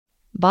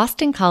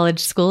Boston College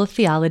School of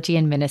Theology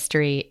and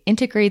Ministry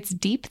integrates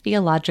deep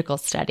theological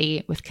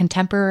study with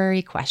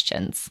contemporary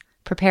questions,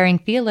 preparing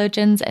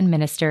theologians and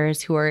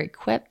ministers who are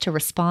equipped to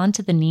respond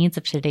to the needs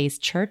of today's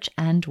church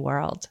and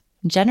world.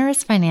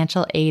 Generous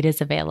financial aid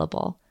is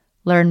available.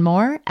 Learn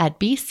more at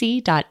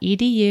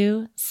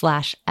bc.edu/stm.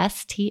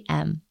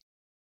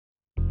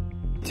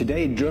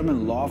 Today, a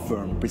German law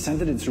firm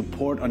presented its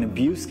report on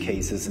abuse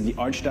cases in the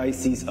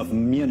Archdiocese of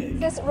Munich.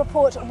 This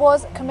report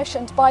was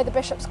commissioned by the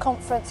Bishops'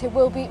 Conference, who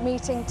will be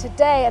meeting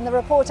today, and the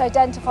report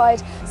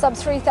identified some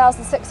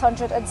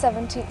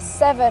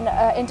 3,677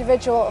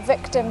 individual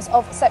victims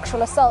of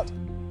sexual assault.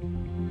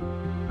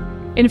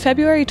 In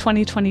February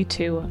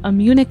 2022, a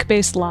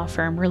Munich-based law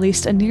firm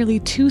released a nearly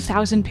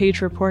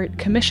 2,000-page report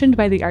commissioned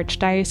by the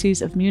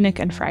Archdiocese of Munich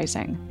and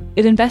Freising.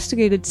 It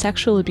investigated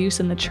sexual abuse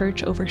in the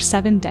Church over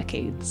 7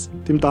 decades.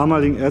 Dem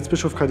damaligen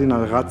Erzbischof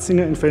Kardinal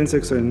Ratzinger in Fällen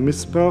sexuellen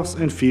Missbrauchs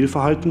ein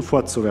Fehlverhalten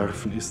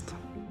vorzuwerfen ist.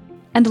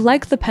 And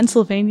like the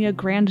Pennsylvania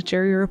Grand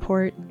Jury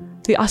Report,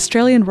 the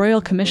Australian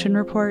Royal Commission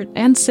Report,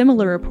 and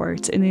similar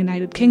reports in the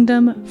United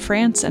Kingdom,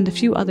 France, and a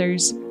few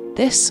others,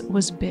 this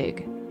was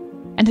big.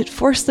 And it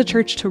forced the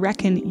Church to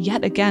reckon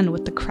yet again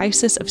with the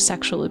crisis of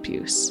sexual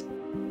abuse.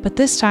 But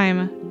this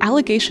time,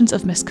 allegations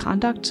of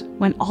misconduct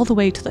went all the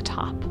way to the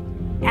top.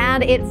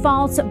 And it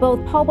faults both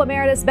Pope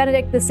Emeritus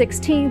Benedict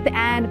XVI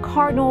and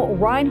Cardinal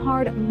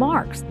Reinhard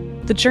Marx.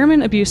 The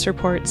German abuse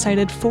report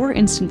cited 4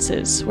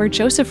 instances where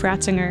Joseph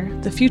Ratzinger,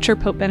 the future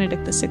Pope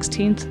Benedict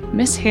XVI,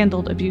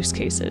 mishandled abuse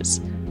cases,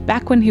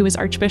 back when he was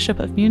Archbishop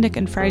of Munich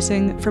and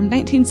Freising from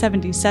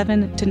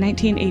 1977 to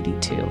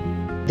 1982.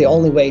 The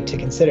only way to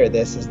consider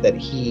this is that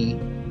he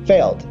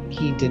failed.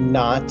 He did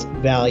not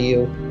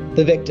value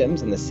the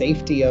victims and the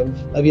safety of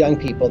young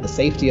people, the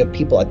safety of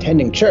people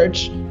attending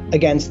church,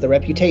 against the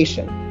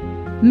reputation.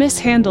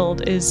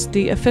 Mishandled is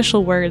the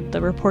official word the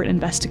report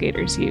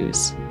investigators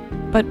use.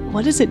 But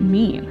what does it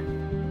mean?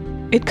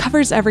 It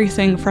covers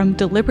everything from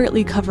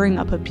deliberately covering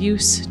up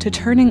abuse, to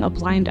turning a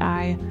blind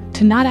eye,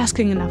 to not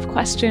asking enough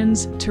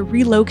questions, to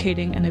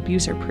relocating an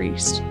abuser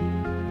priest.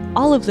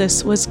 All of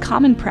this was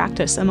common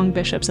practice among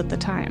bishops at the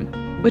time,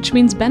 which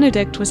means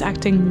Benedict was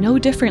acting no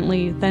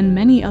differently than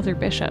many other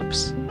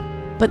bishops.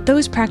 But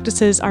those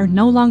practices are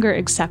no longer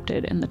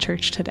accepted in the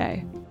Church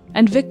today.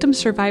 And victim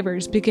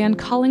survivors began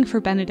calling for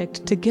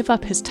Benedict to give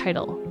up his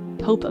title,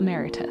 Pope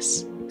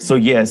Emeritus. So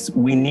yes,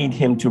 we need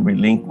him to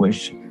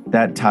relinquish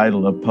that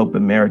title of Pope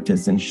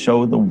Emeritus and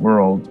show the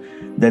world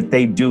that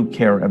they do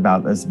care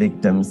about us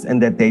victims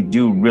and that they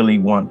do really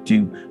want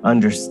to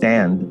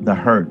understand the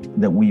hurt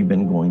that we've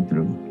been going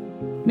through.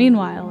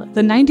 Meanwhile,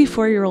 the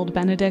 94-year-old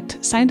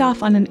Benedict signed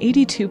off on an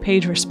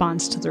 82-page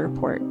response to the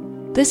report.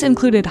 This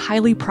included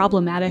highly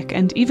problematic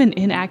and even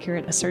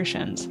inaccurate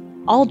assertions,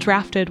 all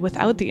drafted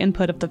without the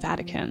input of the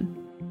Vatican.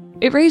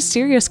 It raised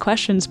serious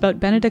questions about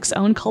Benedict's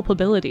own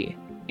culpability,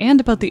 and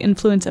about the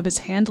influence of his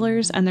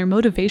handlers and their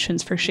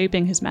motivations for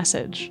shaping his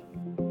message.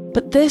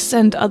 But this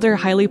and other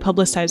highly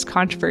publicized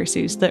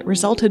controversies that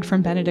resulted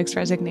from Benedict's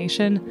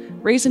resignation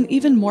raise an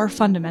even more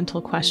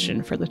fundamental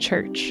question for the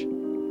Church.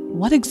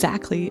 What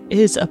exactly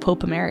is a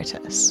Pope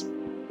Emeritus?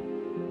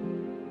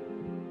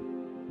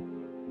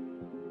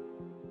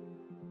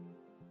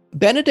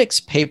 Benedict's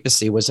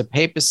papacy was a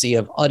papacy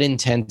of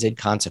unintended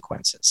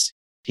consequences.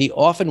 He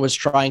often was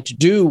trying to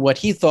do what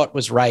he thought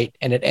was right,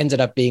 and it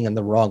ended up being in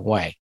the wrong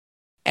way.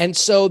 And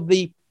so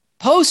the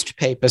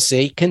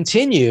post-papacy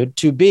continued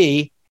to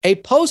be a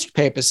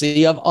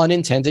post-papacy of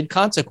unintended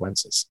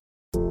consequences.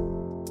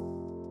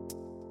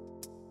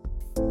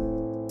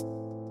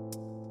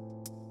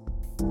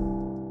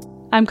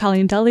 I'm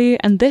Colleen Dulley,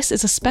 and this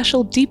is a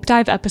special deep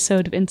dive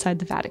episode of Inside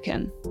the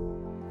Vatican.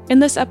 In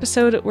this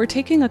episode, we're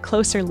taking a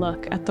closer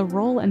look at the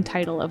role and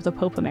title of the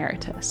Pope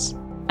Emeritus.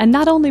 And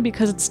not only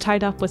because it's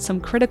tied up with some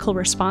critical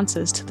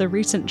responses to the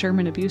recent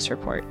German abuse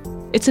report,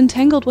 it's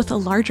entangled with a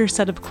larger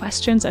set of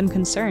questions and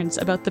concerns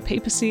about the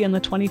papacy in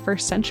the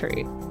 21st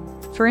century.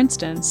 For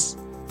instance,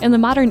 in the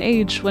modern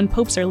age when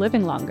popes are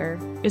living longer,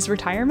 is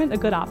retirement a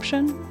good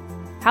option?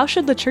 How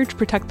should the Church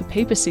protect the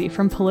papacy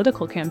from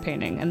political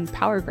campaigning and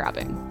power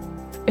grabbing?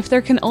 If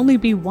there can only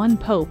be one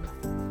pope,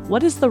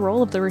 what is the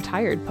role of the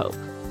retired pope?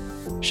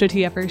 Should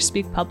he ever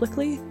speak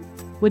publicly?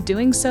 Would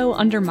doing so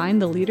undermine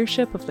the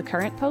leadership of the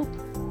current pope?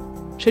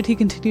 Should he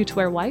continue to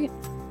wear white?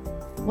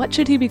 What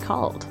should he be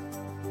called?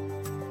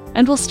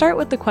 And we'll start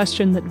with the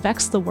question that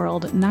vexed the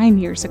world 9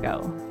 years ago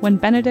when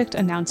Benedict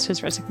announced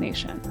his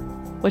resignation,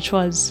 which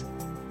was,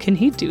 can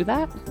he do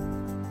that?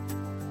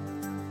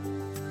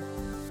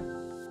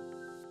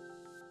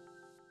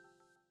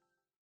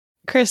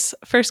 Chris,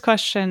 first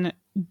question,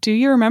 do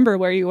you remember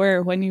where you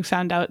were when you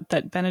found out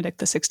that Benedict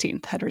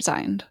XVI had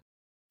resigned?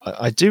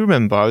 I do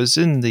remember. I was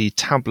in the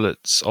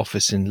Tablets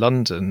office in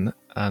London,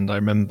 and I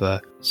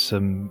remember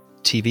some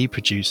TV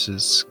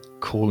producers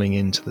calling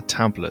into the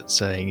Tablet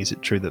saying, is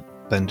it true that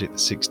Benedict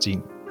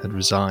XVI had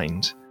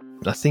resigned?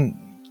 And I think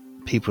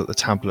people at the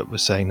Tablet were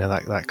saying, no,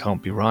 that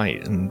can't be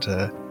right, and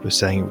were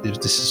saying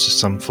this is just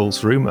some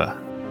false rumour.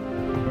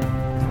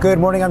 Good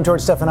morning. I'm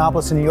George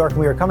Stephanopoulos in New York.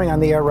 We are coming on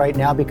the air right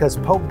now because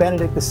Pope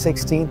Benedict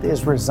XVI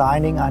is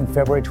resigning on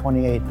February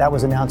 28th. That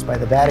was announced by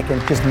the Vatican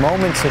just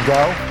moments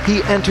ago.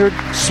 He entered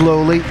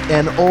slowly,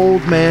 an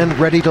old man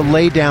ready to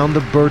lay down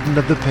the burden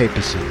of the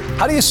papacy.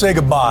 How do you say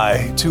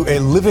goodbye to a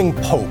living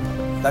pope?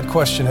 That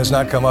question has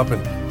not come up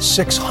in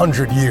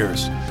 600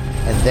 years.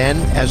 And then,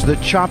 as the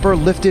chopper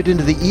lifted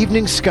into the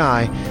evening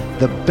sky,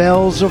 the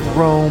bells of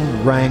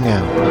Rome rang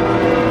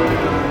out.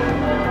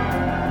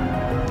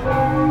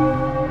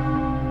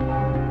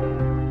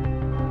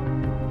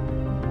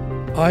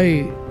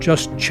 I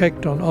just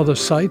checked on other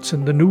sites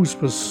and the news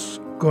was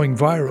going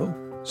viral.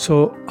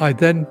 So I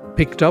then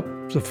picked up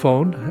the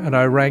phone and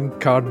I rang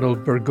Cardinal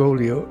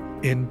Bergoglio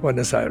in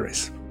Buenos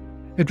Aires.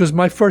 It was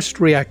my first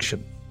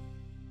reaction.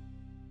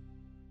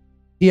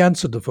 He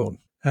answered the phone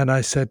and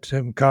I said to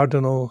him,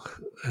 Cardinal,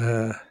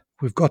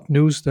 we've got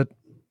news that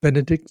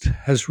Benedict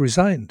has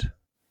resigned.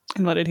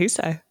 And what did he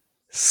say?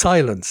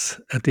 Silence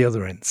at the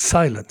other end,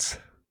 silence.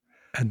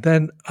 And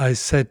then I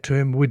said to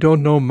him, we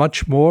don't know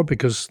much more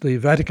because the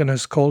Vatican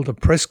has called a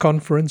press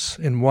conference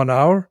in 1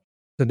 hour.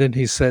 And then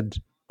he said,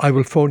 I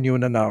will phone you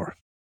in an hour.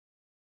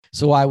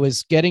 So I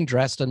was getting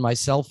dressed and my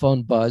cell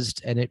phone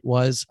buzzed, and it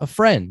was a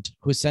friend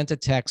who sent a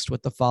text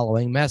with the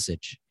following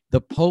message.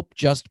 The Pope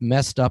just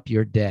messed up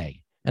your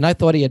day. And I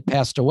thought he had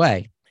passed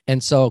away.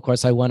 And so, of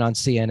course, I went on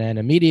CNN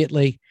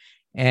immediately,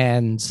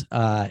 and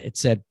it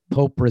said,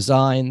 Pope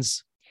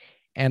resigns.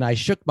 And I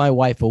shook my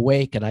wife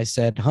awake and I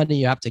said, honey,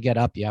 you have to get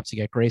up. You have to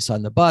get Grace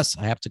on the bus.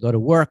 I have to go to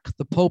work.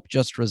 The Pope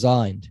just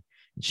resigned.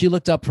 And she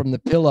looked up from the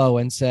pillow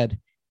and said,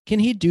 can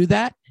he do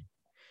that?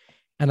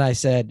 And I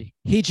said,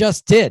 he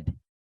just did.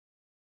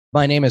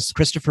 My name is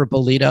Christopher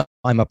Bolito.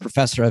 I'm a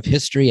professor of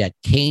history at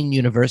Kane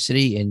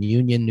University in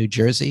Union, New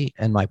Jersey,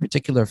 and my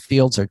particular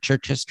fields are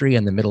church history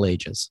and the Middle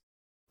Ages.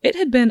 It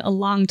had been a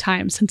long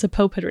time since a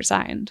pope had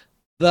resigned.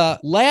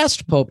 The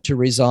last pope to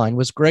resign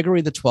was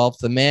Gregory XII,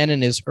 the man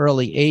in his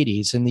early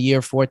 80s in the year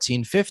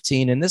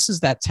 1415. And this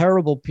is that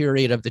terrible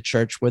period of the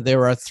church where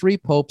there are 3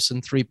 popes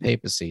and 3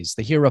 papacies.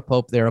 The here a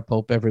pope, there a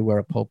pope, everywhere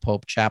a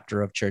pope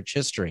chapter of church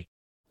history.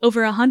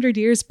 Over 100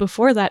 years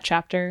before that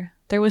chapter,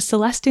 there was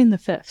Celestine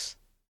V.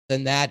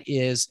 And that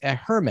is a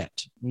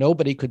hermit.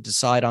 Nobody could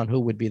decide on who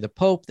would be the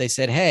pope. They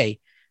said, hey,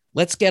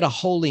 let's get a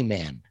holy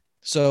man.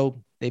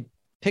 So they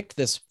picked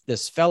this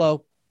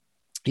fellow.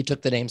 He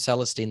took the name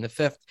Celestine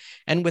V,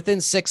 and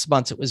within 6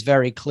 months, it was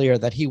very clear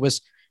that he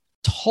was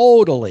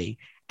totally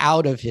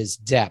out of his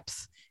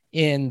depth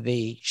in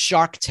the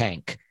shark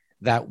tank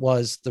that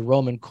was the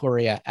Roman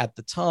Curia at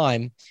the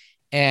time.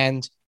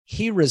 And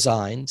he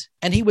resigned,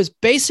 and he was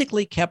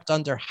basically kept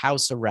under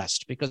house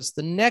arrest because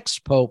the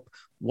next pope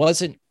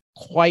wasn't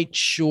quite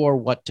sure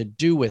what to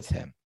do with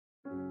him.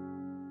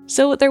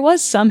 So there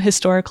was some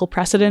historical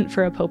precedent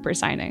for a pope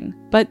resigning,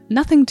 but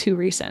nothing too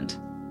recent.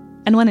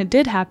 And when it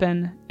did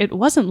happen, it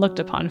wasn't looked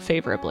upon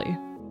favorably.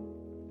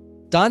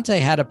 Dante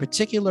had a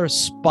particular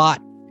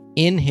spot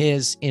in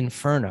his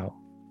Inferno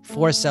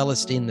for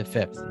Celestine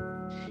V.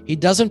 He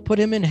doesn't put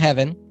him in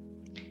heaven,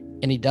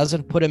 and he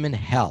doesn't put him in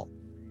hell.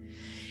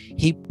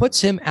 He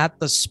puts him at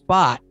the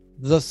spot,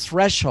 the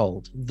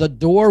threshold, the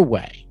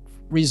doorway,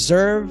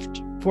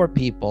 reserved for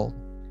people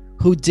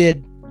who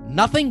did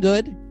nothing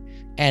good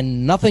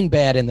and nothing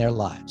bad in their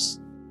lives.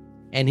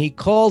 And he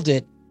called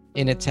it,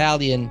 in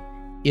Italian,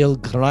 Il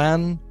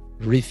Gran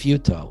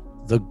Rifiuto,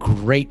 the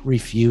great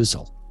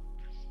refusal.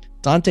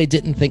 Dante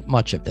didn't think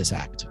much of this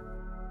act.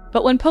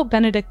 But when Pope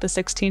Benedict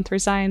XVI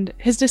resigned,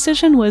 his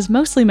decision was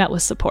mostly met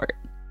with support.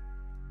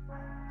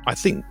 I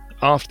think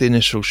after the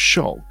initial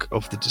shock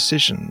of the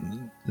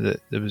decision,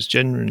 that there was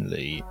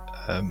genuinely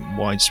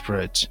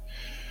widespread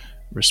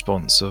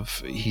response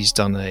of he's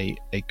done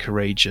a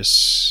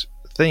courageous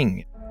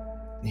thing.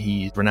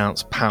 He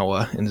renounced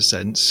power, in a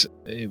sense.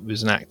 It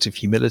was an act of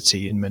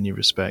humility in many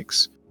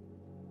respects.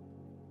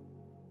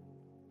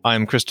 I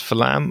am Christopher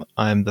Lamb.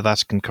 I am the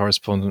Vatican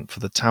correspondent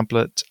for The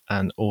Tablet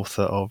and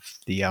author of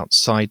The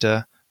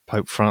Outsider,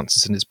 Pope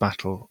Francis and His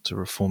Battle to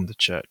Reform the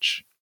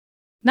Church.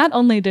 Not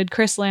only did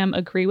Chris Lamb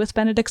agree with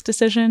Benedict's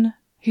decision,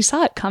 he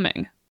saw it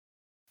coming.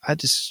 I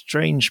had this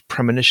strange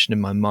premonition in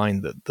my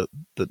mind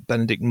that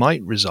Benedict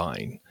might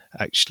resign,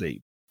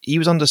 actually. He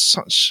was under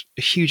such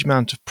a huge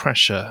amount of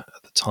pressure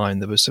at the time.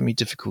 There were so many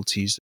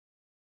difficulties.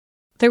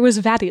 There was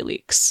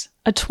VatiLeaks,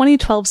 a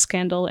 2012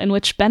 scandal in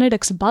which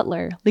Benedict's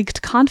butler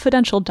leaked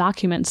confidential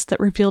documents that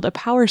revealed a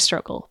power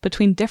struggle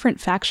between different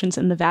factions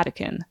in the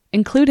Vatican,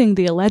 including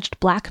the alleged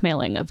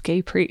blackmailing of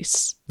gay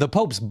priests. The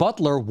Pope's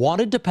butler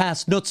wanted to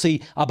pass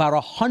Nuzzi about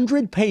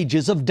 100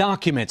 pages of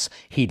documents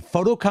he'd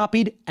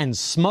photocopied and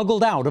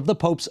smuggled out of the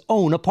Pope's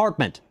own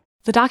apartment.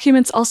 The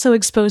documents also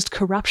exposed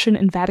corruption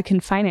in Vatican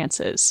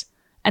finances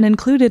and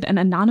included an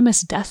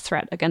anonymous death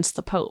threat against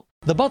the Pope.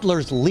 The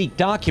butler's leaked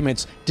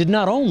documents did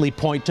not only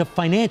point to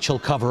financial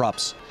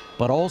cover-ups,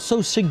 but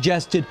also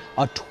suggested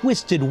a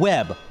twisted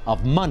web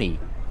of money,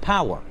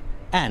 power,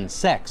 and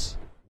sex.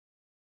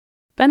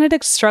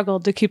 Benedict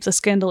struggled to keep the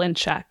scandal in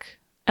check,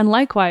 and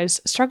likewise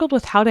struggled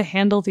with how to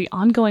handle the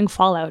ongoing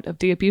fallout of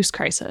the abuse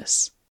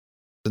crisis.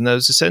 And there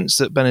was a sense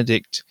that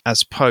Benedict,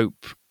 as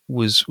Pope,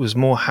 was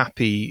more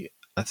happy,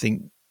 I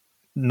think,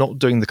 not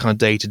doing the kind of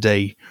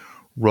day-to-day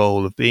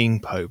role of being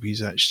Pope.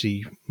 He's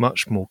actually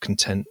much more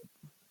content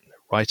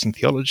writing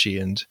theology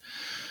and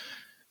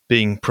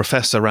being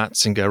Professor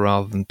Ratzinger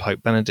rather than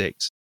Pope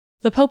Benedict.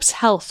 The Pope's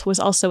health was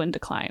also in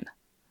decline.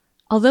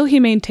 Although he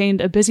maintained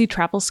a busy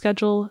travel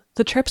schedule,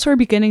 the trips were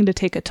beginning to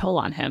take a toll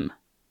on him.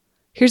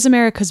 Here's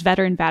America's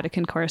veteran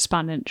Vatican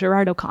correspondent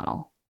Gerard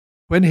O'Connell.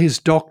 When his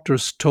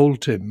doctors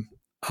told him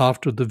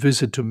after the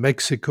visit to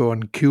Mexico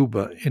and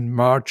Cuba in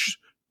March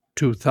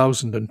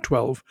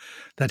 2012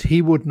 that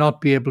he would not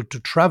be able to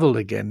travel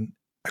again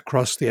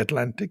across the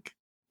Atlantic,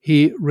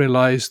 he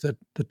realized that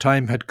the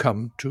time had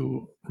come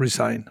to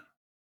resign.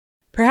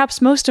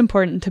 Perhaps most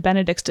important to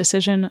Benedict's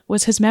decision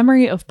was his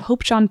memory of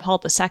Pope John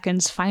Paul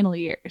II's final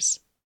years.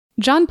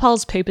 John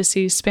Paul's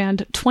papacy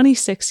spanned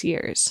 26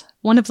 years,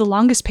 one of the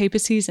longest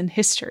papacies in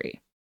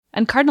history,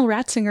 and Cardinal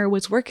Ratzinger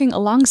was working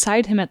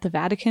alongside him at the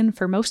Vatican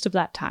for most of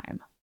that time.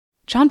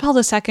 John Paul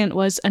II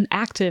was an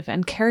active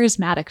and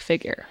charismatic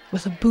figure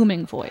with a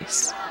booming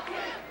voice.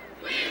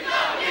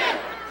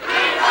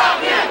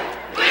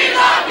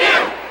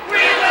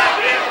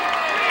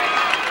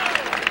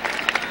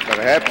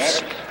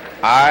 Perhaps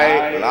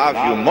I love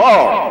you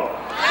more.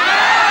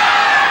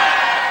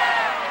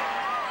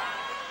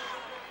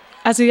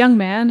 As a young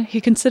man, he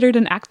considered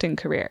an acting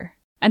career,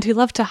 and he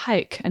loved to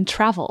hike and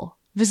travel,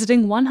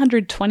 visiting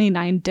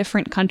 129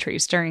 different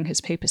countries during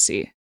his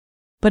papacy.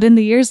 But in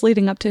the years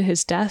leading up to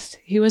his death,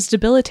 he was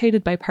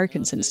debilitated by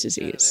Parkinson's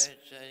disease.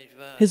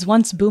 His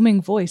once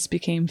booming voice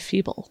became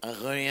feeble.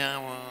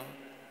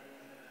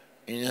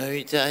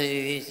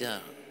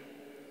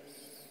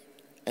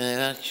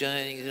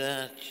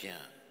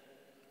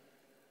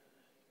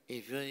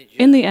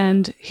 In the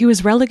end, he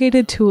was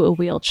relegated to a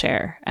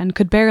wheelchair and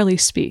could barely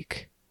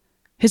speak.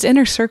 His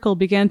inner circle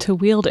began to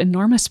wield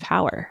enormous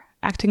power,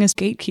 acting as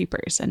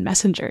gatekeepers and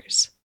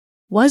messengers.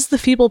 Was the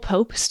feeble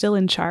pope still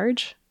in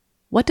charge?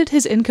 What did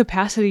his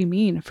incapacity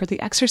mean for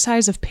the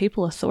exercise of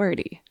papal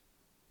authority?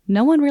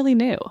 No one really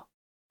knew.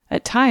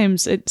 At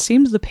times, it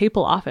seemed the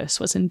papal office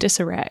was in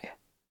disarray.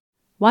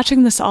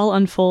 Watching this all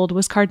unfold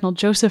was Cardinal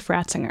Joseph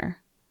Ratzinger,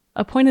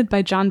 appointed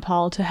by John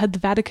Paul to head the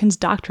Vatican's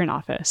Doctrine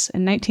Office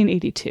in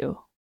 1982.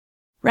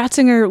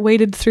 Ratzinger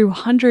waded through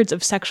hundreds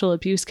of sexual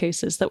abuse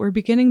cases that were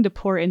beginning to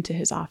pour into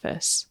his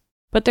office,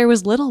 but there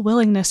was little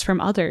willingness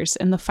from others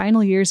in the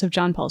final years of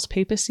John Paul's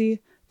papacy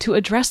to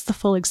address the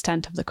full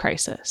extent of the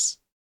crisis.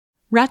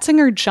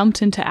 Ratzinger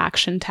jumped into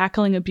action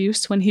tackling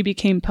abuse when he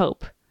became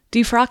pope,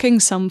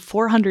 defrocking some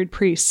 400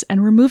 priests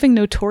and removing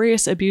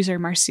notorious abuser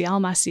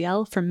Martial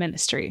Maciel from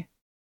ministry.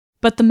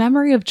 But the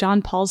memory of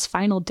John Paul's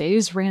final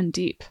days ran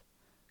deep,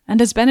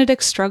 and as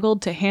Benedict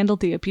struggled to handle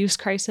the abuse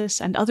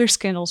crisis and other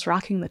scandals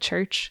rocking the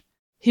church,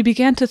 he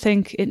began to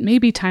think it may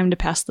be time to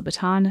pass the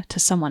baton to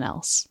someone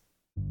else.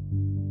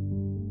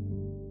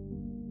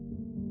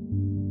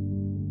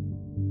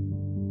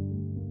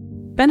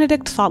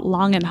 Benedict thought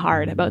long and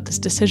hard about this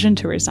decision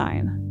to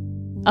resign.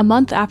 A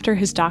month after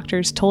his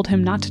doctors told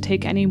him not to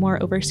take any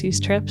more overseas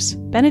trips,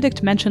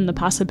 Benedict mentioned the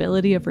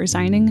possibility of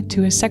resigning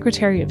to his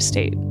Secretary of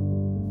State.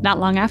 Not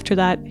long after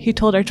that, he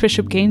told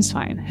Archbishop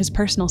Gainswein, his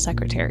personal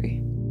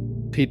secretary.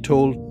 He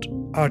told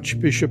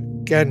Archbishop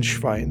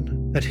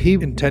Gänswein that he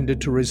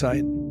intended to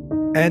resign.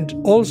 And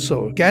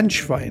also,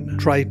 Gänswein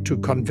tried to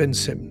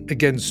convince him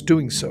against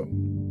doing so.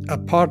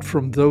 Apart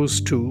from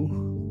those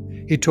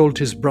two, he told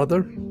his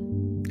brother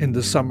in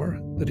the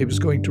summer that he was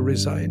going to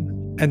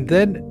resign. And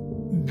then,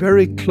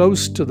 very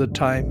close to the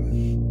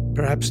time,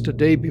 perhaps the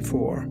day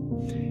before,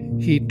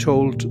 he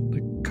told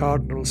the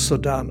Cardinal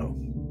Sodano.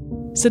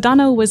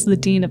 Sodano was the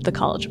dean of the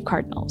College of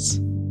Cardinals.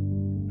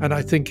 And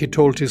I think he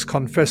told his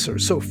confessor.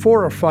 So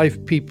 4 or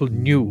 5 people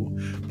knew,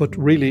 but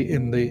really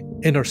in the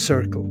inner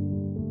circle.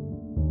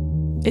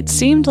 It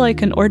seemed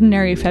like an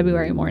ordinary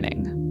February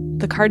morning.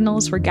 The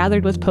cardinals were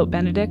gathered with Pope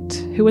Benedict,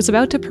 who was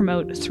about to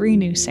promote 3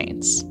 new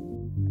saints.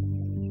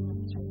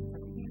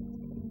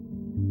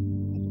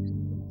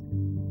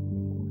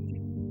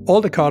 All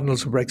the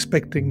cardinals were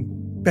expecting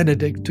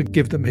Benedict to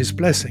give them his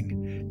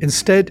blessing.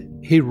 Instead,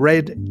 he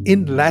read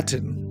in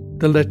Latin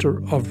the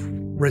letter of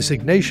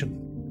resignation.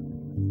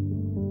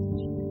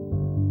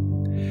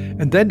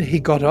 And then he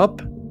got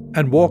up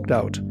and walked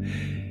out,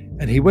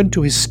 and he went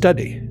to his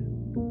study,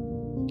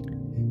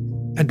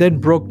 and then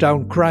broke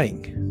down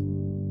crying.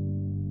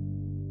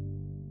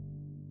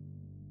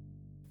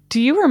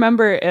 Do you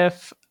remember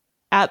if,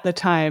 at the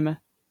time,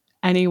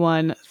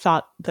 anyone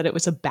thought that it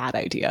was a bad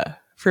idea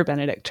for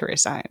Benedict to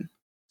resign?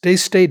 They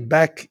stayed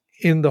back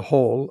in the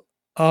hall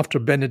after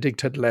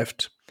Benedict had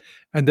left,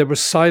 and there was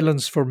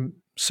silence for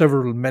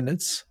several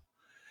minutes.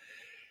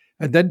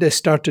 And then they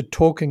started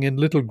talking in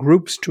little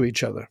groups to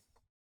each other.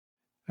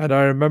 And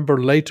I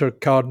remember later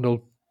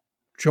Cardinal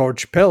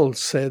George Pell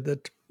said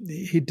that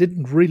he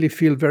didn't really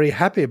feel very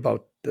happy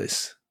about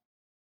this.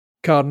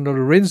 Cardinal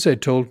Arinze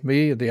told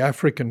me, the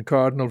African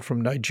cardinal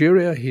from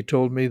Nigeria, he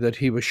told me that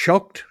he was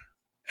shocked.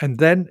 And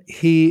then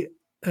he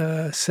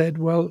said,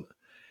 well,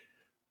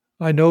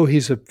 I know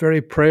he's a very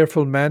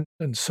prayerful man,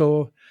 and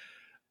so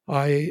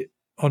I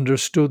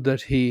understood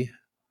that he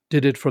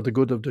did it for the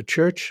good of the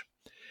church.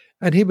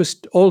 And he was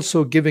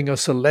also giving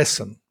us a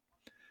lesson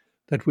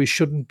that we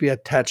shouldn't be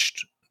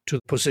attached to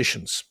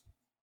positions.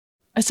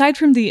 Aside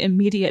from the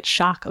immediate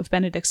shock of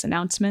Benedict's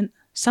announcement,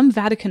 some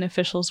Vatican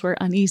officials were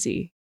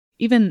uneasy,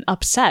 even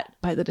upset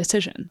by the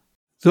decision.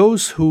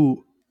 Those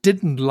who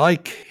didn't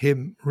like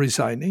him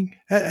resigning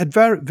had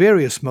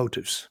various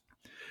motives.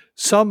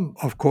 Some,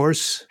 of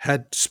course,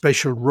 had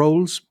special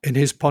roles in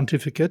his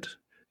pontificate,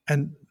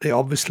 and they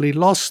obviously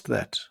lost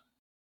that.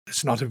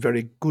 It's not a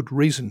very good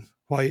reason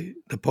why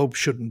the Pope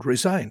shouldn't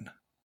resign.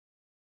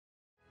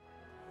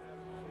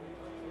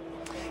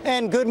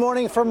 And good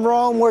morning from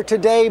Rome, where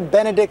today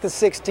Benedict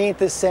XVI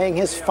is saying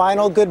his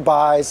final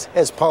goodbyes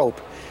as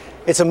Pope.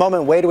 It's a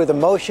moment weighted with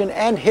emotion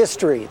and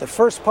history. The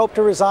first Pope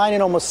to resign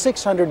in almost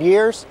 600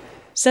 years.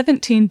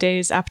 17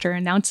 days after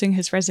announcing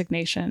his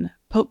resignation,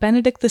 Pope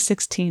Benedict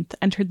XVI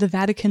entered the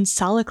Vatican's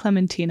Sala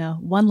Clementina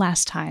one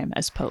last time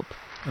as Pope.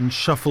 And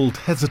shuffled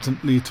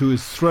hesitantly to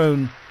his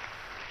throne.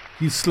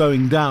 He's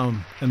slowing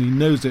down, and he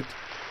knows it.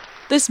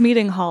 This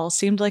meeting hall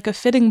seemed like a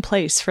fitting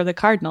place for the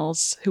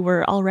cardinals, who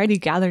were already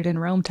gathered in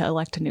Rome to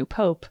elect a new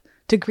pope,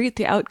 to greet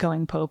the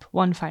outgoing pope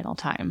one final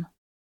time.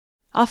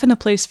 Often a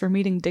place for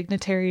meeting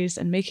dignitaries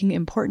and making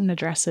important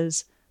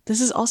addresses, this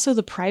is also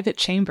the private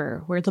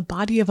chamber where the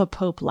body of a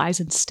pope lies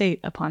in state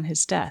upon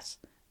his death,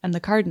 and the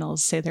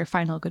cardinals say their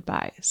final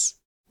goodbyes,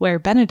 where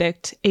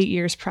Benedict, 8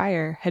 years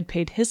prior, had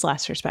paid his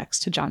last respects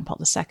to John Paul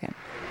II.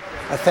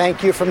 A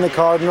thank you from the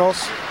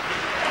cardinals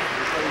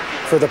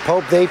for the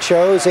Pope they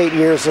chose 8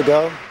 years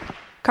ago.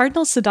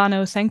 Cardinal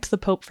Sodano thanked the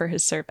Pope for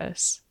his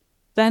service.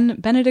 Then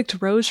Benedict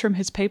rose from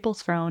his papal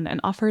throne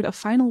and offered a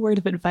final word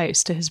of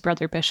advice to his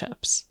brother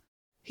bishops.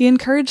 He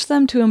encouraged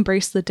them to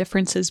embrace the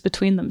differences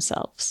between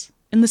themselves,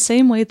 in the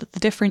same way that the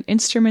different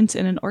instruments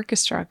in an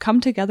orchestra come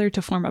together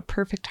to form a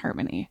perfect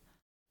harmony.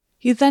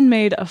 He then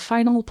made a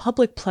final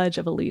public pledge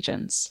of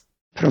allegiance.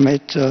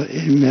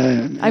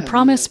 I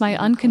promise my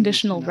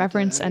unconditional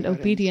reverence and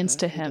obedience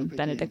to him,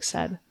 Benedict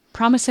said,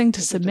 promising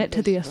to submit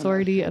to the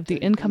authority of the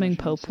incoming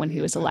pope when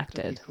he was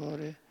elected.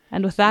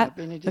 And with that,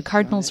 the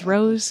cardinals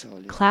rose,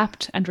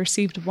 clapped, and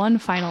received one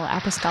final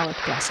apostolic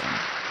blessing.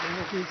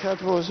 Benedicat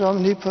vos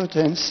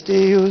omnipotens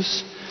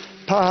Deus,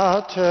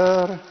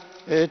 Pater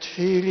et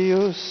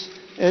Filius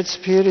et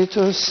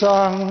Spiritus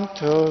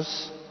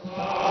Sanctus.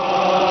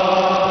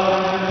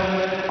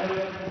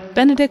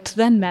 Benedict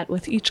then met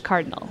with each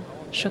cardinal,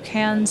 shook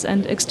hands,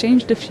 and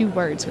exchanged a few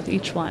words with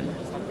each one,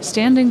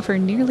 standing for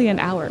nearly an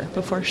hour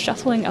before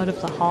shuffling out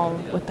of the hall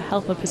with the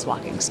help of his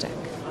walking stick.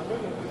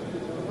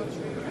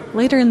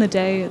 Later in the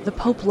day, the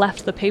Pope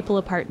left the papal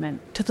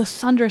apartment to the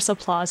thunderous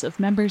applause of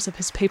members of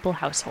his papal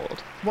household.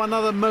 One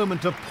other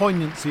moment of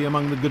poignancy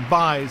among the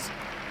goodbyes.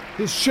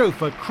 His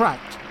chauffeur,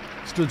 cracked,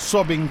 stood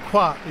sobbing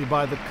quietly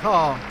by the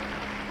car.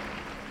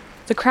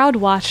 The crowd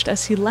watched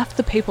as he left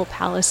the papal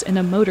palace in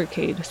a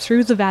motorcade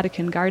through the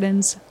Vatican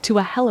gardens to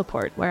a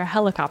heliport where a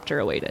helicopter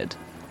awaited,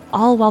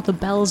 all while the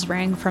bells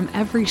rang from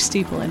every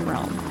steeple in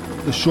Rome.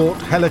 The short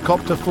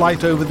helicopter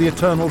flight over the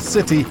Eternal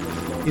City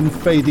in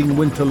fading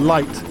winter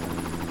light.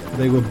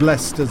 They were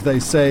blessed, as they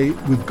say,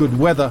 with good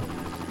weather.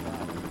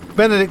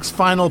 Benedict's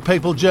final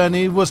papal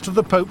journey was to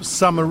the Pope's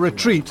summer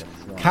retreat,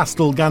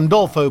 Castel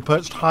Gandolfo,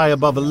 perched high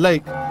above a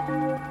lake.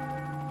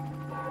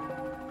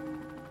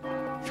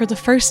 For the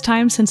first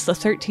time since the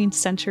 13th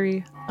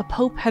century, a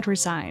pope had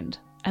resigned,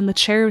 and the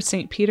chair of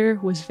St. Peter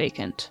was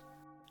vacant,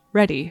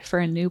 ready for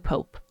a new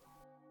pope.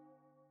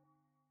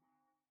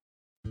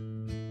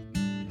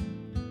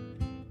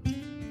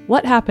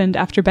 What happened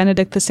after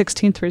Benedict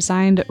XVI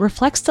resigned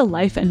reflects the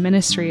life and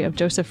ministry of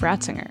Joseph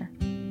Ratzinger.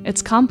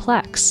 It's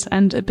complex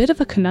and a bit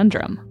of a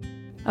conundrum.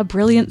 A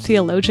brilliant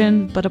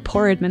theologian, but a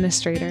poor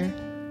administrator,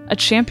 a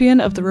champion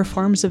of the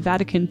reforms of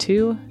Vatican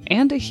II,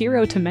 and a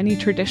hero to many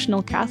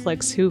traditional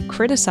Catholics who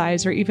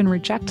criticize or even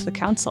reject the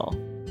Council.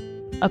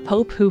 A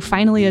pope who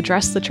finally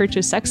addressed the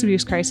Church's sex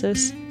abuse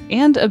crisis,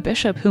 and a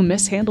bishop who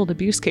mishandled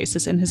abuse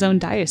cases in his own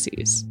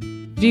diocese.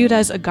 Viewed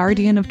as a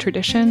guardian of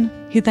tradition,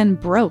 he then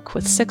broke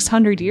with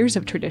 600 years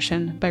of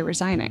tradition by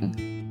resigning.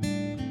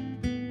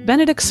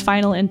 Benedict's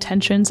final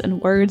intentions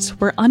and words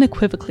were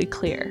unequivocally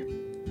clear.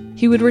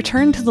 He would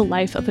return to the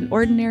life of an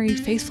ordinary,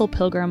 faithful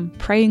pilgrim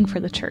praying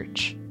for the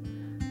Church.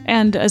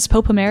 And as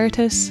Pope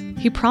Emeritus,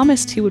 he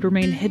promised he would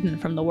remain hidden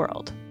from the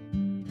world.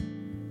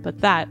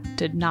 But that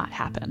did not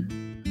happen.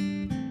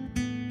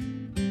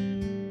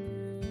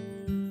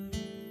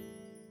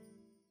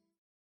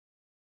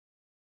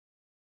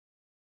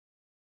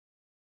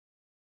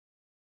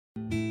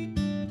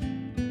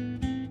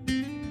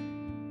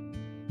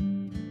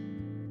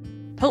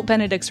 Pope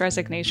Benedict's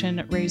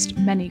resignation raised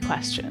many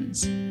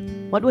questions.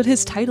 What would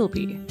his title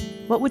be?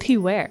 What would he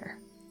wear?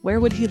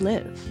 Where would he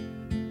live?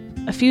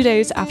 A few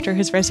days after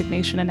his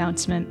resignation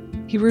announcement,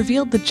 he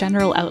revealed the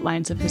general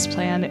outlines of his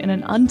plan in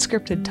an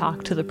unscripted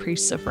talk to the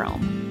priests of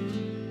Rome.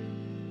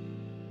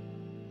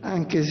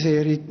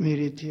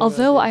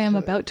 Although I am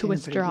about to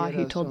withdraw,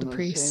 he told the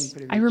priests,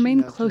 I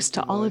remain close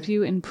to all of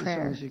you in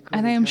prayer,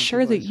 and I am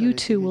sure that you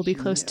too will be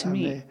close to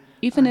me,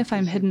 even if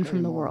I'm hidden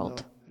from the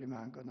world.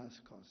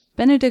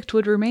 Benedict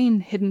would remain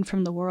hidden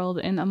from the world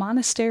in a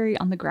monastery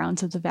on the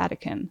grounds of the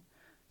Vatican,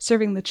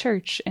 serving the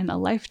Church in a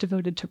life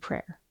devoted to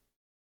prayer.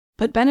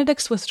 But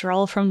Benedict's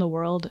withdrawal from the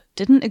world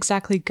didn't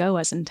exactly go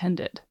as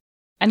intended.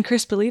 And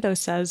Chris Bolito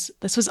says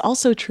this was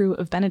also true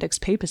of Benedict's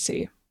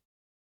papacy.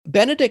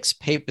 Benedict's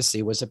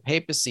papacy was a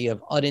papacy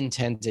of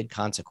unintended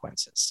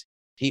consequences.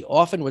 He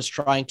often was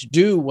trying to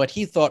do what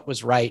he thought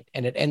was right,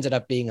 and it ended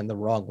up being in the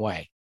wrong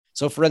way.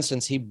 So, for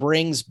instance, he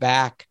brings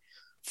back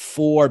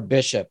 4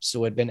 bishops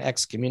who had been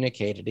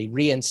excommunicated. He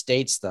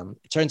reinstates them.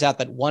 It turns out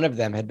that one of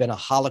them had been a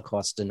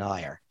Holocaust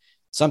denier,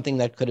 something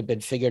that could have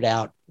been figured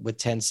out with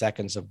 10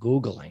 seconds of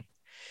Googling.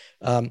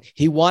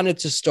 He wanted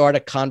to start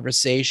a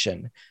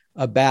conversation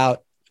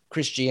about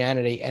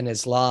Christianity and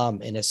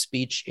Islam in a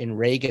speech in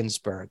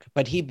Regensburg,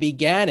 but he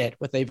began it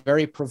with a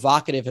very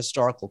provocative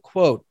historical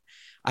quote,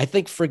 I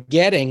think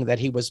forgetting that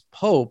he was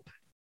Pope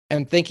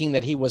and thinking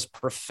that he was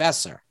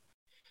professor.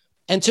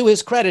 And to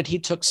his credit, he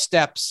took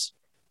steps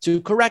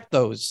to correct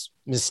those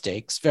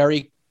mistakes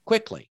very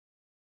quickly.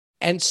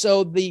 And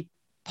so the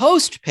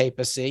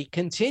post-papacy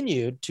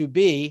continued to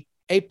be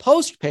a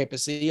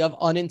post-papacy of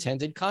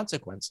unintended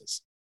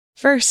consequences.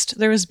 First,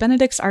 there was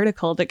Benedict's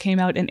article that came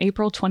out in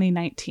April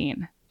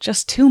 2019,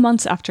 just 2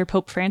 months after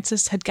Pope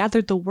Francis had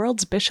gathered the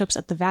world's bishops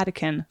at the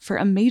Vatican for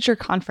a major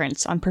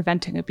conference on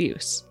preventing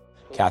abuse.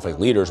 Catholic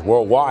leaders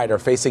worldwide are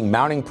facing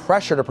mounting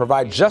pressure to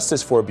provide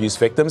justice for abuse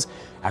victims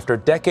after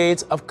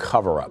decades of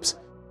cover-ups.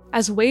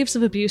 As waves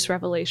of abuse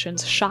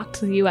revelations shocked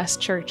the U.S.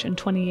 Church in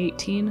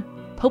 2018,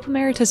 Pope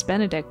Emeritus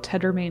Benedict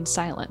had remained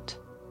silent.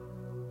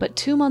 But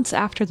 2 months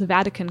after the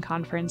Vatican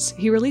conference,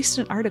 he released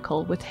an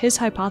article with his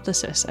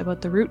hypothesis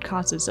about the root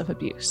causes of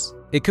abuse.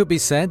 It could be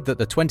said that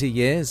the 20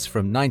 years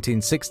from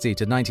 1960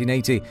 to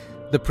 1980,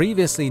 the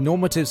previously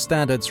normative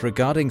standards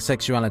regarding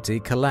sexuality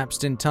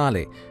collapsed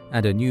entirely,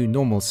 and a new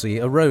normalcy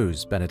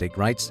arose, Benedict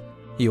writes.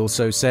 He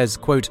also says,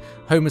 quote,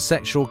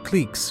 homosexual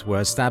cliques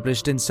were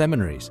established in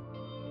seminaries.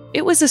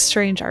 It was a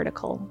strange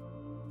article.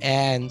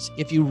 And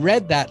if you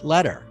read that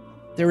letter,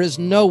 there is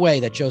no way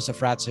that Joseph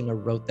Ratzinger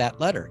wrote that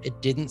letter.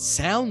 It didn't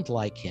sound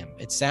like him.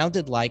 It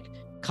sounded like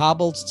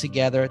cobbled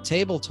together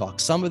table talk.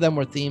 Some of them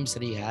were themes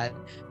that he had,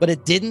 but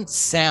it didn't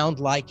sound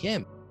like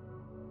him.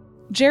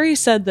 Jerry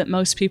said that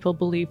most people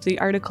believed the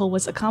article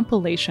was a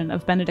compilation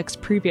of Benedict's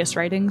previous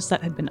writings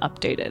that had been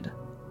updated.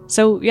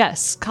 So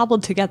yes,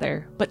 cobbled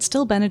together, but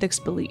still Benedict's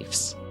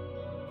beliefs.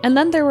 And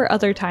then there were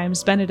other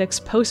times Benedict's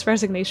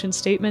post-resignation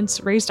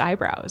statements raised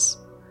eyebrows.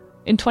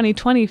 In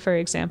 2020, for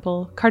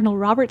example, Cardinal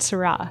Robert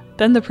Sarah,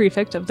 then the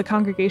prefect of the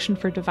Congregation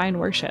for Divine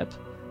Worship,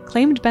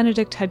 claimed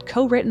Benedict had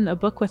co-written a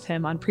book with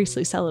him on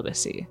priestly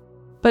celibacy.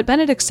 But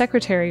Benedict's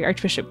secretary,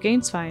 Archbishop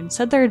Gainsfine,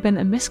 said there had been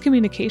a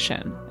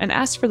miscommunication and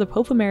asked for the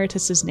Pope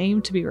Emeritus's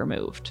name to be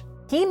removed.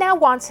 He now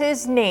wants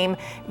his name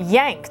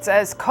yanked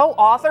as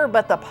co-author,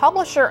 but the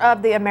publisher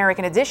of the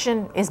American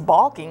edition is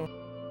balking.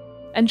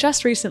 And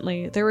just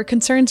recently, there were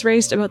concerns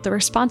raised about the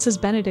responses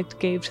Benedict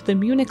gave to the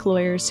Munich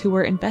lawyers who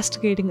were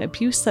investigating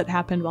abuse that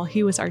happened while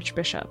he was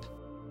Archbishop.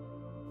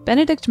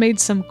 Benedict made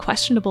some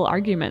questionable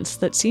arguments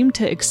that seemed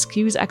to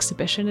excuse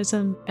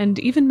exhibitionism and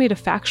even made a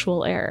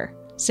factual error,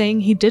 saying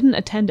he didn't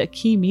attend a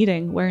key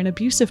meeting where an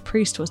abusive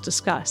priest was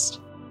discussed.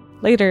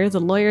 Later,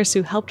 the lawyers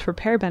who helped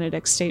prepare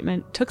Benedict's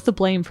statement took the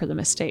blame for the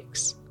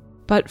mistakes.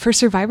 But for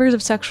survivors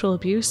of sexual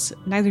abuse,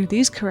 neither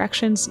these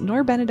corrections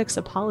nor Benedict's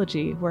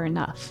apology were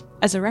enough.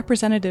 As a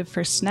representative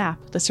for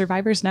SNAP, the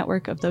survivors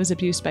network of those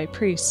abused by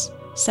priests,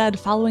 said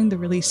following the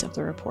release of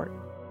the report.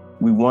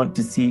 We want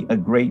to see a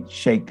great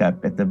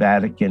shakeup at the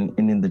Vatican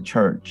and in the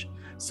Church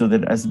so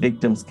that us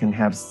victims can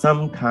have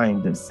some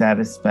kind of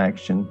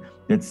satisfaction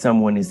that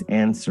someone is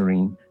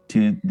answering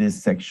to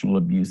this sexual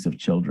abuse of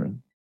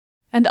children.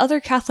 And other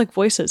Catholic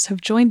voices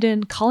have joined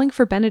in calling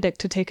for Benedict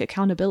to take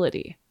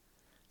accountability.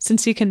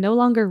 Since he can no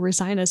longer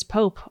resign as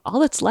Pope,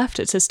 all that's left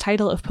is his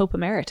title of Pope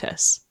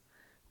Emeritus.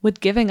 Would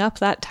giving up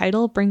that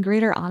title bring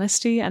greater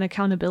honesty and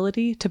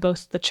accountability to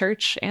both the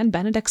Church and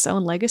Benedict's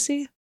own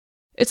legacy?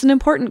 It's an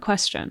important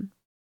question.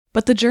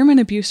 But the German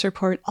abuse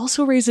report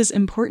also raises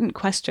important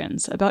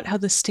questions about how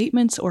the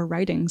statements or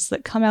writings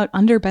that come out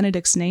under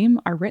Benedict's name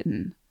are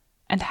written,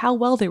 and how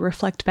well they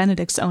reflect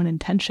Benedict's own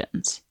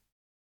intentions.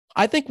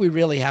 I think we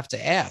really have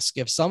to ask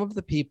if some of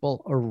the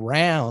people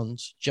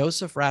around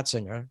Joseph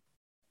Ratzinger,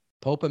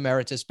 Pope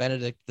Emeritus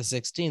Benedict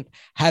XVI,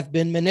 have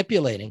been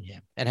manipulating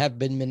him and have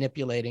been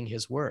manipulating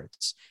his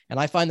words. And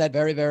I find that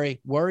very, very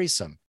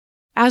worrisome.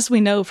 As we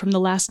know from the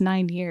last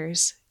 9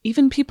 years,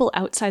 even people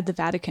outside the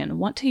Vatican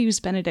want to use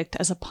Benedict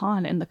as a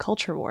pawn in the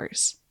culture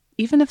wars,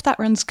 even if that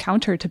runs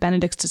counter to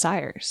Benedict's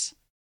desires.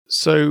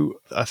 So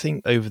I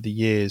think over the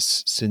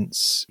years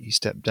since he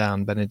stepped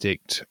down,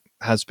 Benedict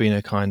has been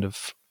a kind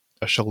of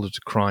a shoulder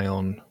to cry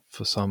on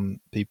for some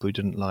people who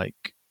didn't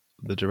like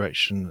the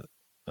direction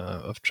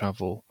of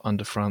travel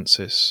under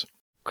Francis.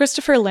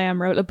 Christopher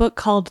Lamb wrote a book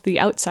called The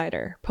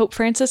Outsider, Pope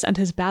Francis and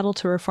His Battle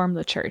to Reform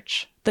the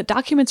Church, that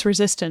documents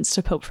resistance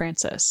to Pope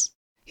Francis.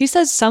 He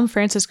says some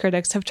Francis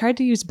critics have tried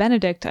to use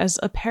Benedict as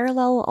a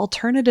parallel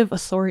alternative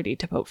authority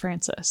to Pope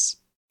Francis.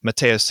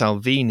 Matteo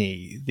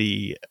Salvini,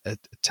 the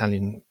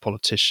Italian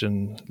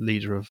politician,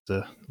 leader of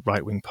the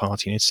right-wing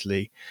party in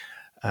Italy,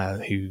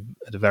 who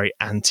had a very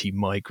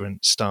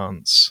anti-migrant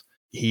stance,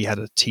 he had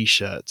a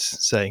T-shirt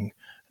saying,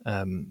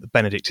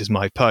 Benedict is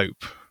my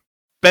Pope.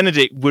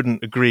 Benedict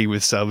wouldn't agree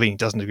with Salvini,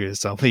 doesn't agree with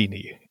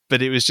Salvini,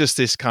 but it was just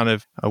this kind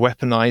of a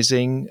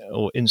weaponizing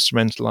or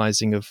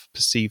instrumentalizing of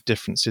perceived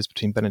differences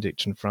between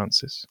Benedict and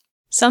Francis.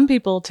 Some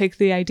people take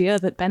the idea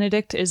that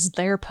Benedict is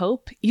their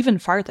Pope even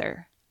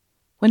farther.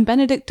 When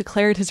Benedict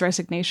declared his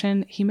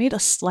resignation, he made a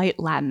slight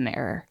Latin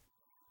error.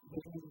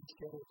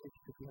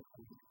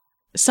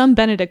 Some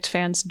Benedict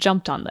fans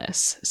jumped on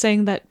this,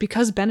 saying that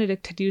because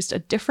Benedict had used a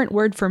different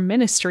word for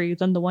ministry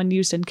than the one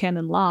used in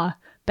canon law,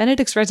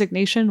 Benedict's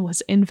resignation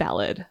was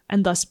invalid,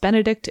 and thus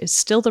Benedict is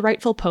still the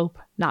rightful pope,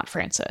 not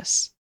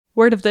Francis.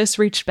 Word of this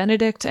reached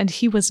Benedict, and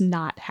he was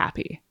not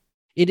happy.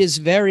 It is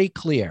very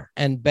clear,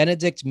 and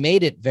Benedict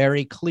made it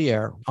very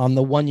clear on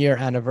the one-year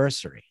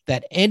anniversary,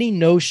 that any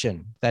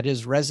notion that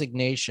his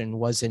resignation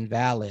was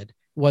invalid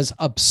was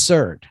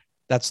absurd.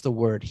 That's the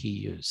word he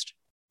used.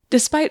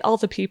 Despite all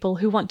the people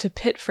who want to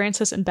pit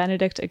Francis and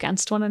Benedict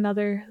against one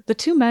another, the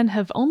two men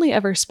have only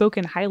ever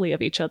spoken highly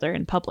of each other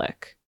in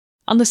public.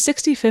 On the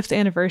 65th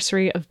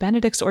anniversary of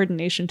Benedict's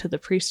ordination to the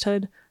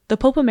priesthood, the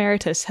Pope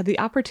Emeritus had the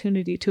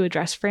opportunity to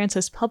address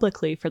Francis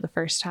publicly for the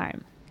first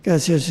time.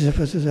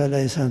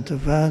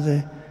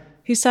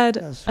 He said,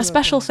 "A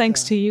special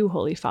thanks to you,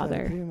 Holy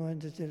Father.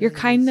 Your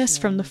kindness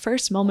from the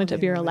first moment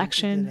of your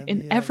election,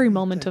 in every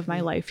moment of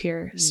my life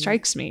here,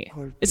 strikes me,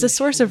 is a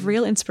source of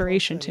real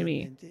inspiration to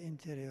me.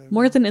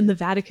 More than in the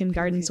Vatican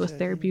gardens with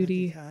their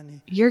beauty,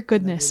 your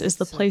goodness is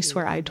the place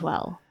where I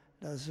dwell.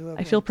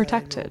 I feel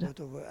protected."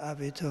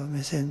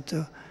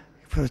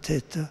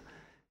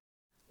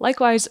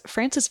 Likewise,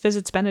 Francis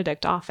visits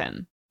Benedict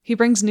often. He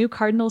brings new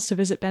cardinals to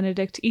visit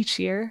Benedict each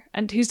year,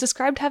 and he's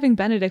described having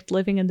Benedict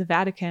living in the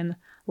Vatican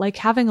like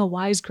having a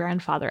wise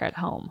grandfather at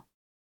home.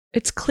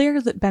 It's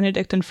clear that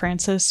Benedict and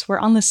Francis were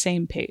on the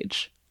same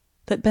page,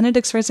 that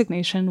Benedict's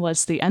resignation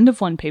was the end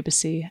of one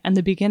papacy and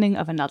the beginning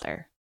of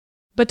another.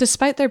 But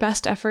despite their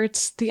best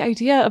efforts, the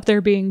idea of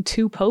there being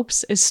two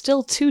popes is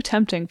still too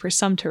tempting for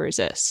some to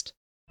resist.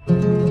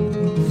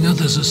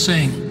 There's a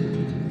saying,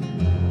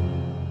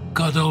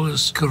 God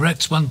always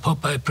corrects one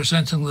pope by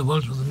presenting the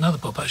world with another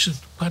pope. I should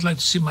quite like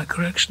to see my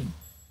correction.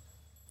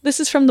 This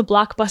is from the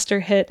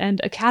blockbuster hit and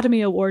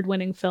Academy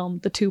Award-winning film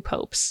The Two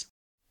Popes.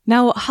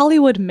 Now,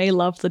 Hollywood may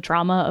love the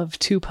drama of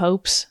two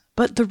popes,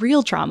 but the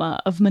real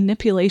drama of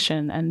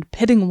manipulation and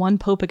pitting one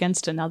pope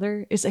against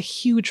another is a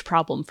huge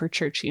problem for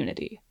church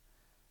unity.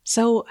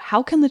 So,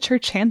 how can the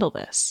church handle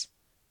this?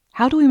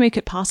 How do we make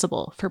it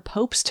possible for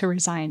popes to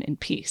resign in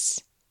peace?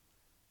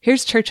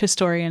 Here's church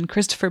historian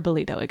Christopher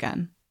Bolito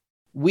again.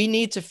 We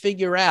need to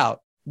figure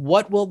out,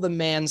 what will the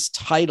man's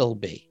title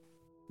be?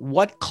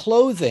 What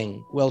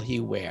clothing will he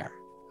wear?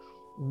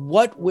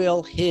 What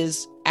will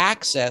his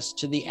access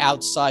to the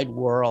outside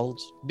world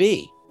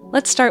be?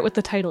 Let's start with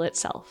the title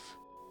itself,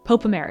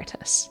 Pope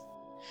Emeritus.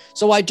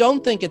 So I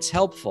don't think it's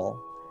helpful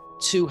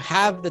to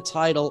have the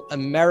title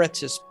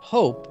Emeritus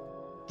Pope.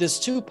 This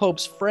two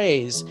popes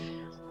phrase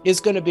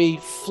is going to be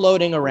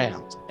floating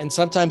around. And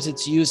sometimes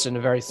it's used in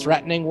a very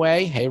threatening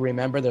way. Hey,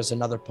 remember, there's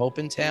another pope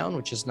in town,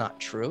 which is not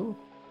true.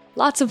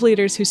 Lots of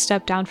leaders who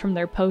step down from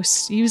their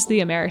posts use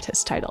the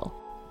emeritus title.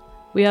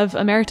 We have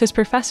emeritus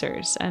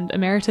professors and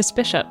emeritus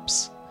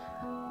bishops.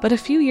 But a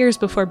few years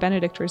before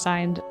Benedict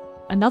resigned,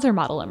 another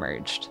model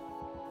emerged.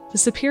 The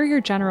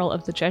Superior General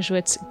of the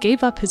Jesuits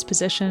gave up his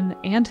position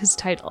and his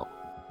title.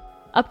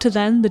 Up to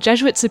then, the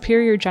Jesuit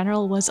Superior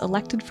General was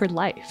elected for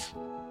life.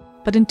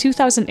 But in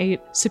 2008,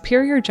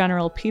 Superior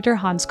General Peter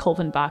Hans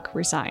Kolvenbach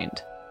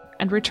resigned,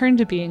 and returned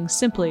to being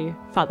simply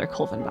Father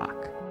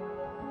Kolvenbach.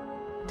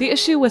 The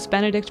issue with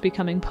Benedict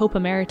becoming Pope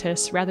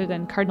Emeritus rather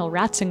than Cardinal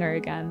Ratzinger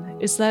again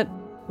is that,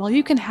 while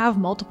you can have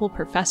multiple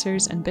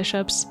professors and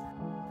bishops,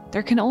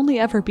 there can only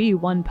ever be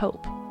one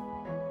pope.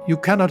 You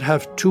cannot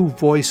have two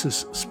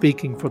voices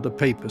speaking for the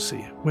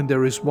papacy when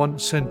there is one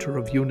center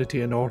of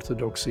unity and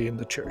orthodoxy in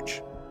the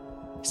church.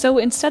 So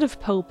instead of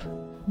pope,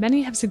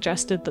 many have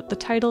suggested that the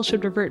title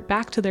should revert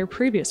back to their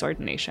previous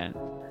ordination,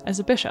 as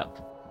a bishop.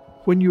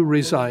 When you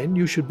resign,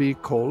 you should be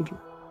called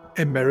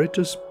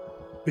Emeritus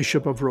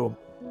Bishop of Rome.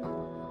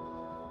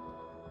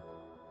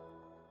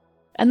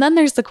 And then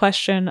there's the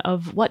question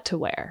of what to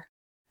wear.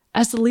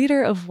 As the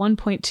leader of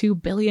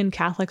 1.2 billion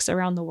Catholics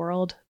around the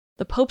world,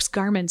 the Pope's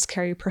garments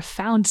carry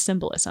profound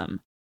symbolism.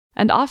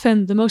 And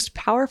often, the most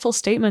powerful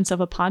statements of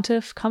a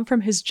pontiff come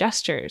from his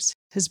gestures,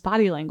 his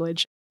body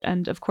language,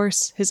 and, of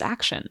course, his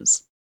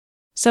actions.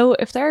 So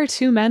if there are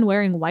two men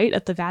wearing white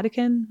at the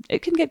Vatican,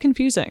 it can get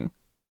confusing.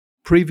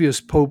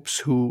 Previous popes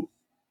who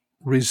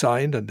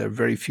resigned, and there are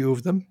very few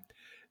of them,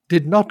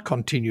 did not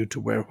continue to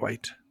wear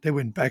white. They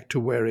went back to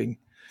wearing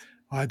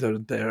either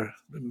their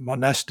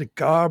monastic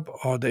garb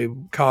or their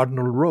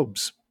cardinal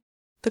robes.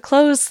 The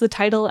clothes, the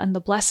title, and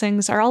the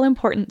blessings are all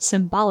important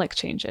symbolic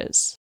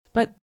changes,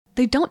 but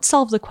they don't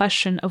solve the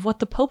question of what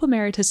the Pope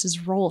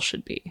Emeritus's role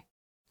should be,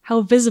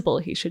 how visible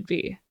he should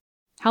be,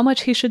 how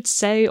much he should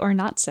say or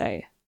not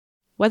say,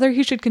 whether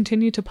he should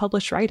continue to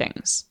publish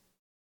writings.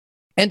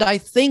 And I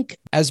think,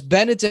 as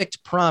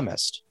Benedict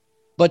promised,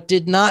 but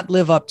did not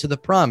live up to the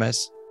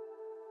promise,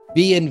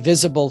 be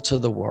invisible to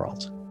the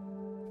world.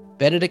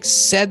 Benedict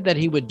said that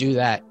he would do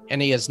that,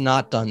 and he has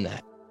not done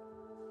that.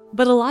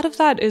 But a lot of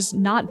that is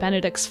not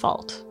Benedict's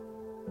fault.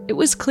 It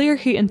was clear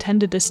he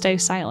intended to stay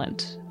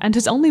silent, and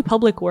his only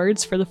public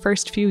words for the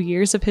first few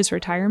years of his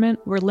retirement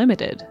were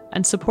limited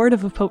and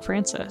supportive of Pope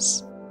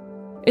Francis.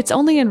 It's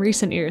only in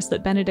recent years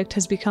that Benedict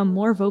has become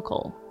more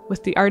vocal,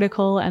 with the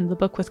article and the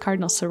book with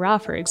Cardinal Sarah,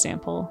 for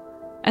example,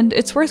 and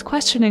it's worth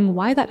questioning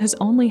why that has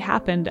only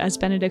happened as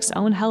Benedict's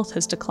own health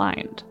has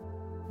declined.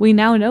 We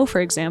now know,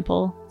 for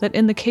example, that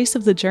in the case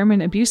of the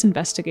German abuse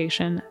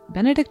investigation,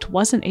 Benedict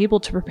wasn't able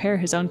to prepare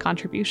his own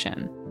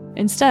contribution.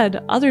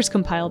 Instead, others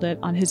compiled it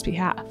on his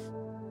behalf.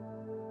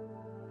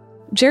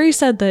 Jerry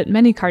said that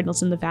many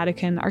cardinals in the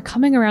Vatican are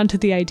coming around to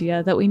the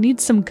idea that we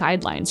need some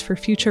guidelines for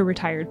future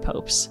retired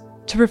popes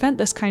to prevent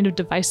this kind of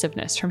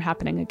divisiveness from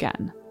happening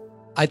again.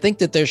 I think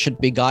that there should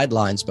be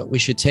guidelines, but we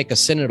should take a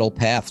synodal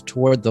path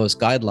toward those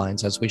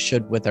guidelines as we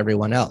should with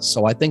everyone else.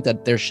 So I think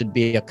that there should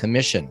be a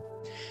commission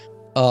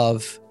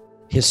of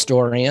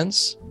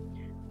historians,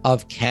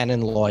 of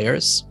canon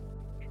lawyers,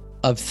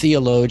 of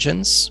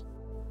theologians,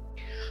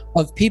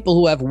 of people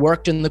who have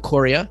worked in the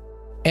Curia,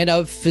 and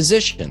of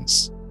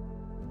physicians.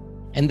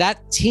 And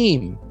that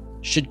team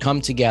should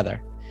come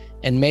together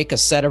and make a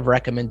set of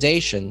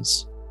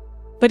recommendations.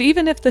 But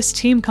even if this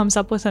team comes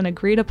up with an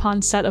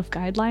agreed-upon set of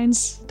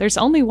guidelines, there's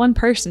only one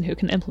person who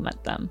can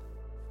implement them.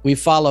 We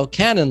follow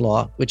canon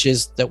law, which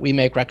is that we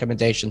make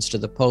recommendations to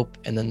the Pope,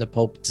 and then the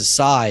Pope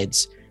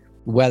decides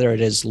whether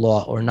it is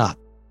law or not.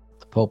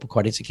 The Pope,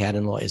 according to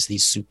canon law, is the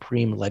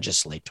supreme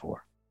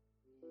legislator.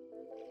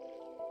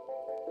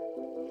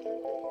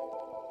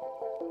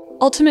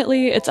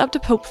 Ultimately, it's up to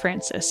Pope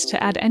Francis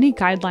to add any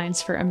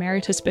guidelines for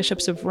emeritus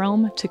bishops of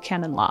Rome to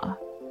canon law.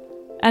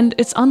 And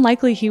it's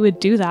unlikely he would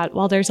do that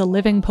while there's a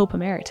living Pope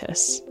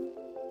Emeritus.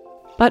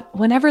 But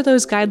whenever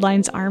those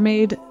guidelines are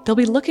made, they'll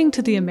be looking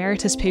to the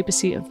emeritus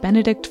papacy of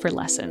Benedict for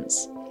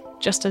lessons,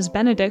 just as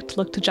Benedict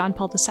looked to John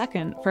Paul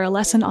II for a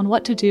lesson on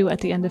what to do at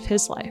the end of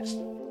his life.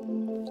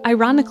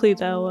 Ironically,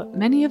 though,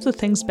 many of the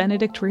things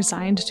Benedict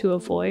resigned to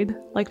avoid,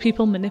 like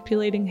people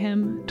manipulating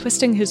him,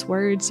 twisting his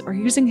words, or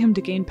using him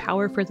to gain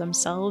power for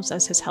themselves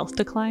as his health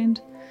declined,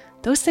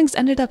 those things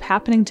ended up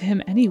happening to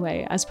him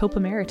anyway as Pope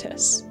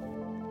Emeritus.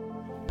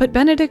 But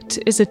Benedict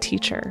is a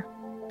teacher.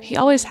 He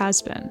always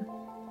has been.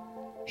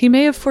 He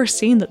may have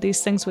foreseen that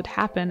these things would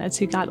happen as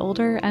he got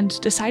older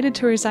and decided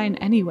to resign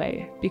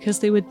anyway because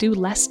they would do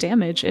less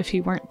damage if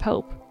he weren't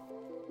Pope.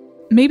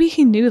 Maybe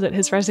he knew that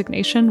his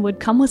resignation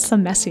would come with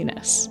some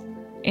messiness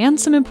and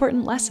some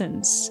important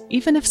lessons,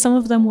 even if some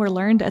of them were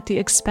learned at the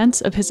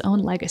expense of his own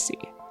legacy.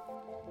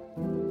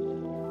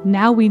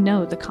 Now we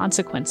know the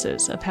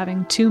consequences of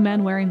having two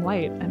men wearing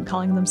white and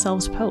calling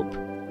themselves Pope.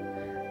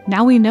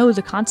 Now we know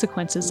the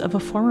consequences of a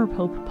former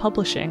Pope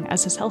publishing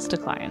as his health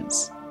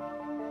declines.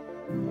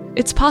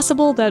 It's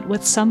possible that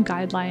with some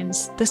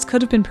guidelines, this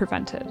could have been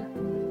prevented.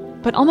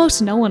 But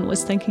almost no one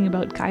was thinking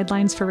about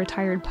guidelines for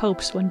retired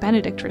popes when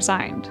Benedict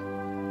resigned.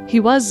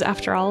 He was,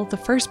 after all, the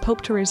first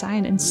pope to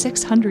resign in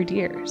 600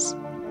 years.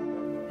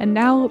 And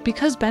now,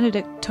 because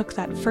Benedict took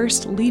that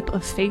first leap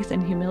of faith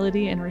and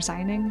humility in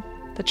resigning,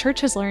 the Church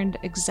has learned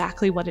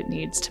exactly what it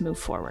needs to move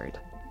forward.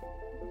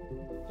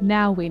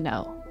 Now we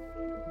know.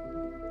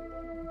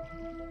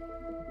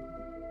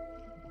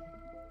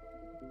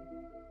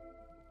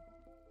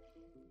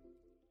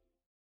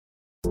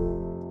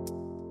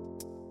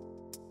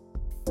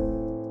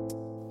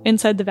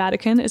 Inside the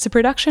Vatican is a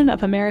production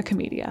of America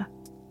Media.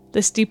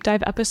 This deep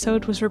dive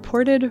episode was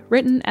reported,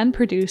 written, and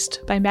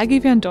produced by Maggie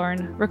Van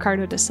Dorn,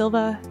 Ricardo da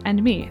Silva,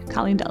 and me,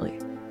 Colleen Deli.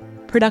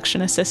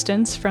 Production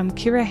assistance from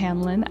Kira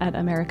Hanlon at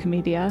America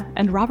Media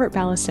and Robert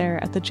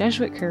Balacer at the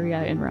Jesuit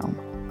Curia in Rome.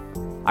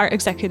 Our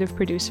executive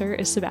producer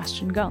is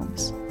Sebastian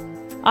Gomes.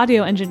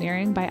 Audio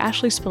engineering by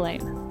Ashley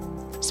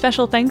Spillane.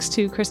 Special thanks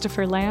to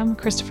Christopher Lamb,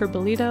 Christopher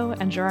Bolito,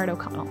 and Gerard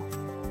O'Connell.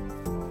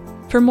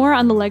 For more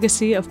on the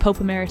legacy of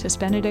Pope Emeritus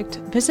Benedict,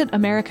 visit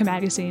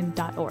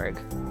americamagazine.org.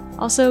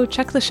 Also,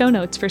 check the show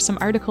notes for some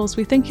articles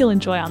we think you'll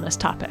enjoy on this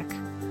topic.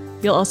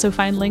 You'll also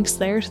find links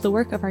there to the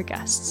work of our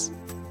guests.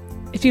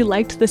 If you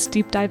liked this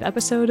deep dive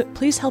episode,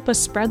 please help us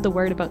spread the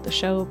word about the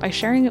show by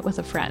sharing it with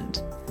a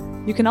friend.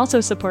 You can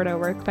also support our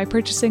work by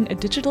purchasing a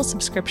digital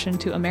subscription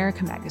to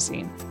America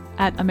Magazine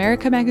at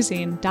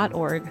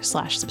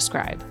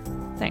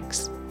americamagazine.org/subscribe.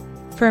 Thanks.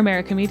 For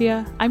America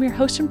Media, I'm your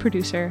host and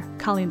producer,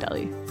 Colleen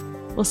Deli.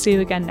 We'll see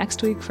you again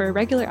next week for a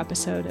regular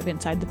episode of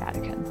Inside the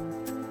Vatican.